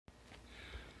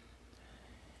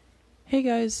Hey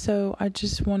guys, so I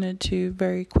just wanted to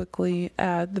very quickly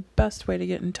add the best way to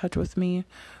get in touch with me,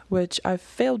 which I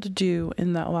failed to do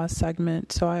in that last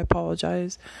segment, so I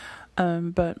apologize.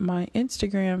 But my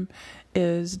Instagram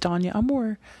is Danya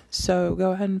Amor, so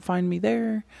go ahead and find me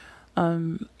there.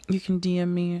 You can DM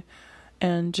me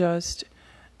and just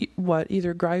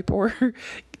either gripe or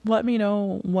let me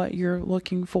know what you're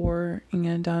looking for,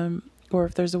 and or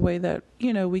if there's a way that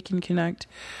we can connect.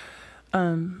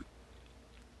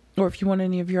 Or if you want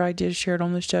any of your ideas shared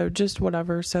on the show, just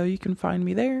whatever. So you can find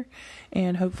me there,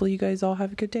 and hopefully you guys all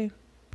have a good day.